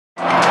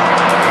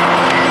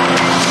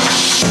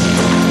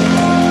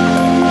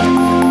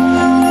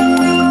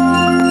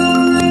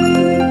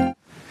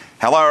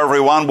Hello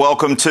everyone,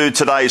 welcome to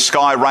today's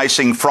Sky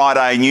Racing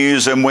Friday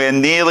News, and we're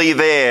nearly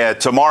there.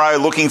 Tomorrow,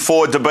 looking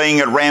forward to being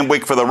at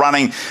Randwick for the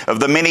running of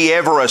the Mini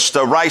Everest,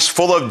 a race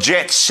full of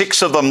jets,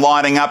 6 of them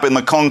lining up in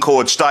the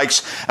Concord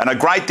Stakes, and a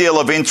great deal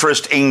of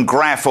interest in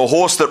Graff, a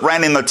horse that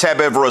ran in the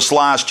Tab Everest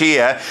last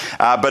year,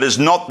 but is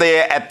not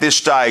there at this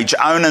stage.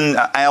 Onan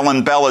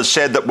Alan Bell has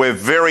said that we're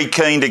very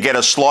keen to get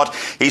a slot.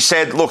 He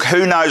said, look,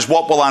 who knows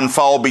what will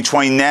unfold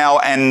between now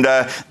and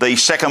the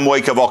second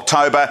week of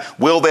October.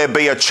 Will there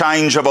be a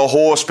change of a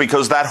horse,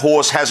 because that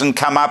horse hasn't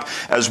come up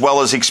as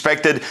well as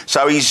expected?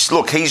 So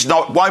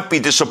won't be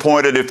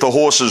disappointed if the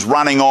horse is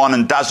running on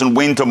and doesn't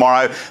win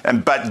tomorrow,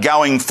 but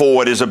going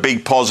forward is a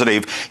big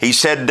positive. He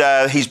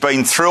said he's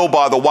been thrilled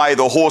by the way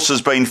the horse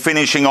has been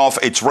finishing off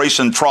its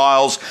recent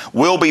trials.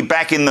 Will be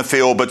back in the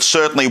field, but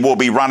certainly will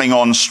be running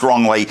on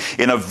strongly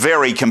in a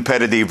very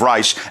competitive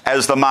race,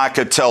 as the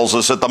market tells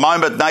us. At the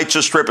moment,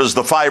 Nature Strip is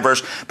the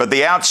favourite, but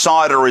the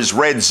outsider is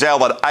Red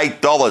Zell at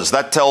 $8.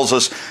 That tells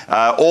us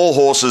all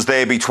horses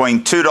there between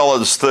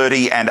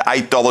 $2.30 and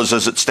 $8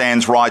 as it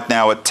stands right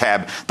now at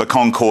Tab, the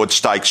Concord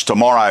Stakes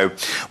tomorrow.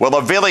 Well,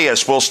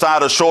 Avilius will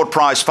start a short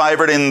price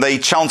favourite in the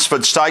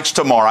Chelmsford Stakes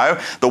tomorrow.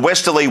 The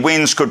westerly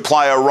winds could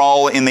play a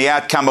role in the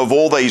outcome of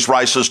all these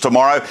races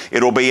tomorrow.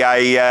 It'll be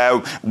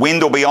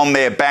wind will be on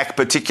their back,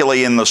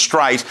 particularly in the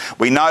straight.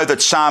 We know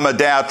that Sama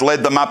Doubt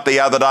led them up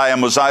the other day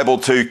and was able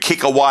to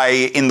kick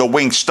away in the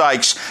Wink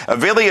Stakes.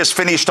 Avilius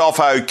finished off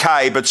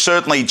okay, but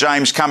certainly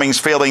James Cummings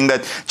feeling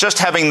that just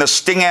having the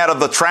sting out of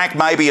the track,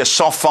 maybe a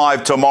soft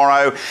 5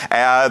 tomorrow.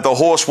 The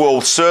horse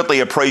will certainly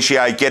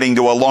appreciate getting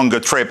to a longer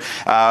trip.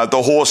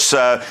 The horse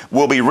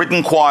will be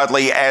ridden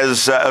quietly,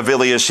 as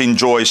Avilius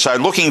enjoys. So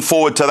looking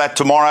forward to that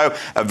tomorrow.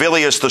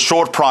 Avilius, the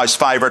short price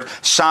favourite.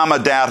 Sama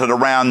Doubt at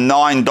around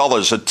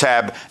 $9 at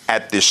Tab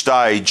at this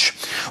stage.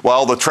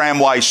 Well, the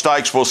Tramway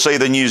Stakes will see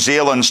the New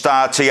Zealand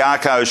star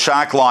Tiako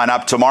Shark line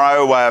up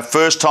tomorrow.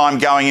 First time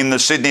going in the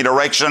Sydney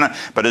direction,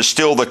 but is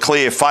still the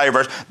clear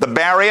favourite. The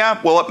barrier,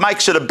 well, it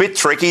makes it a bit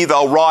tricky.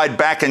 They'll ride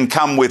back and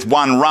come with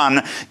one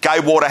run. Gay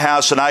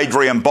Waterhouse and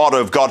Adrian Bott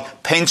have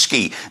got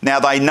Penske. Now,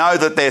 they know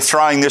that they're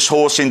throwing this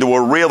horse into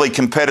a really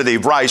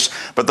competitive race,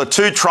 but the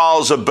 2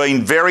 trials have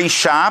been very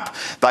sharp.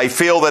 They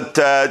feel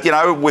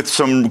that, with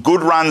some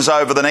good runs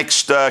over the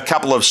next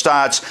couple of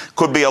starts,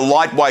 could be a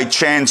lightweight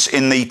chance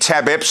in the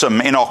Tab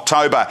Epsom in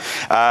October.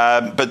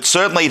 But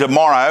certainly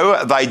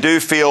tomorrow, they do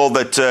feel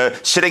that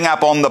sitting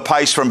up on the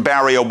pace from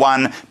barrier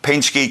 1,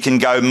 Penske can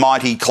go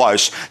mighty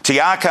close.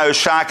 Tiako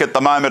Shark at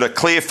the moment a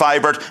clear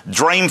favourite,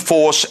 Dream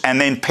Force, and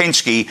then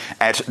Penske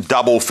at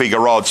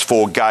double-figure odds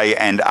for Gay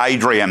and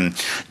Adrian.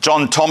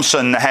 John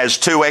Thompson has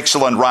 2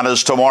 excellent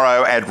runners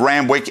tomorrow at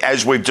Randwick,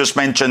 as we've just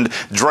mentioned,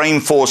 Dream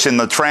Force in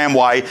the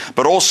Tramway,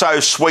 but also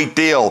Sweet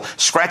Deal.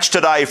 Scratched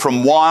today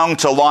from Wyong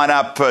to line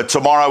up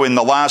tomorrow in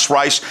the last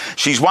race.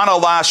 She's won her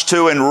last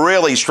 2 in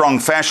really strong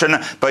fashion,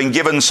 been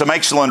given some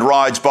excellent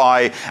rides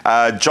by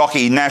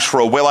jockey Nash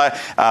Rawiller.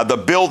 The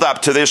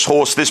build-up to this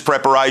horse, this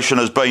preparation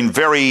has been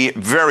very,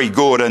 very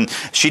good, and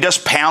she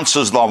just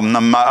pounces on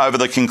them over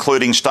the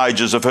concluding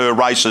stages of her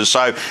races.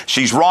 So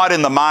she's right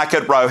in the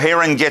market.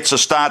 Roheron gets a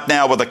start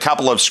now with a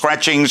couple of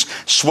scratchings,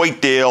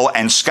 Sweet Deal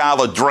and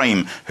Scarlet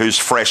Dream, who's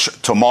fresh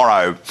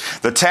tomorrow.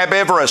 The Tab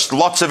Everest,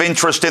 lots of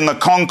interest in the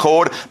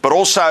Concord, but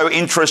also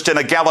interest in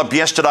a gallop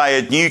yesterday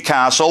at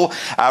Newcastle.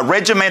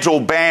 Regimental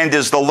Band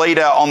is the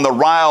leader on the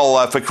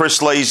rail for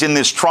Kris Lees in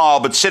this trial,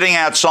 but sitting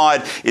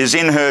outside is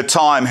In Her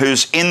Time,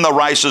 who's in the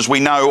race, as we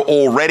know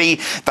already.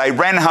 They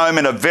ran home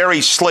in a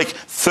very slick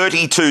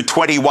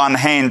 32.21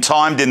 hand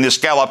timed in this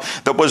gallop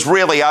that was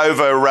really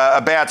over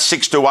about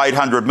 600 to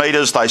 800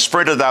 metres. They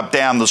sprinted up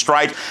down the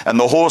straight, and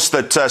the horse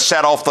that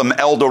sat off them,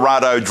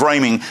 Eldorado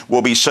Dreaming,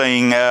 will be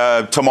seeing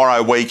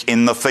tomorrow week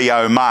in the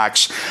Theo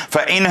Marks.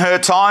 For In Her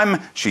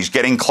Time, she's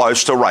getting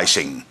close to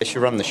racing.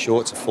 She'll run the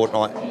shorts a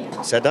fortnight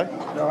Saturday.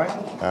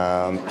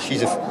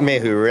 She's a mare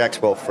who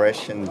reacts well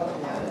fresh, and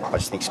I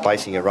just think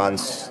spacing her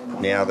runs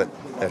now that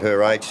at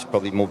her age is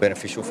probably more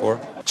beneficial for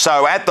her.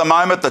 So at the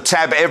moment, the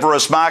Tab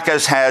Everest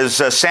Marcus has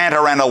Santa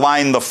Ana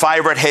Lane, the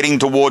favourite, heading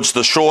towards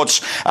the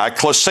shorts.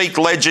 Classique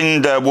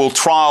Legend will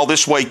trial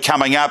this week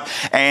coming up,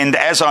 and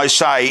as I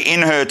say,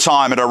 In Her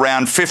Time at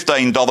around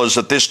 $15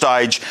 at this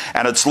stage,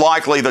 and it's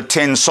likely that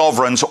 10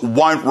 Sovereigns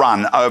won't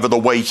run over the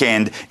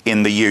weekend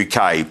in the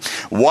UK.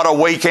 What a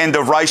weekend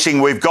of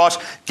racing we've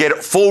got. Get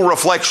full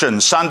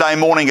reflection Sunday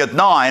morning at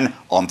 9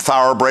 on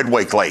Thoroughbred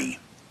Weekly.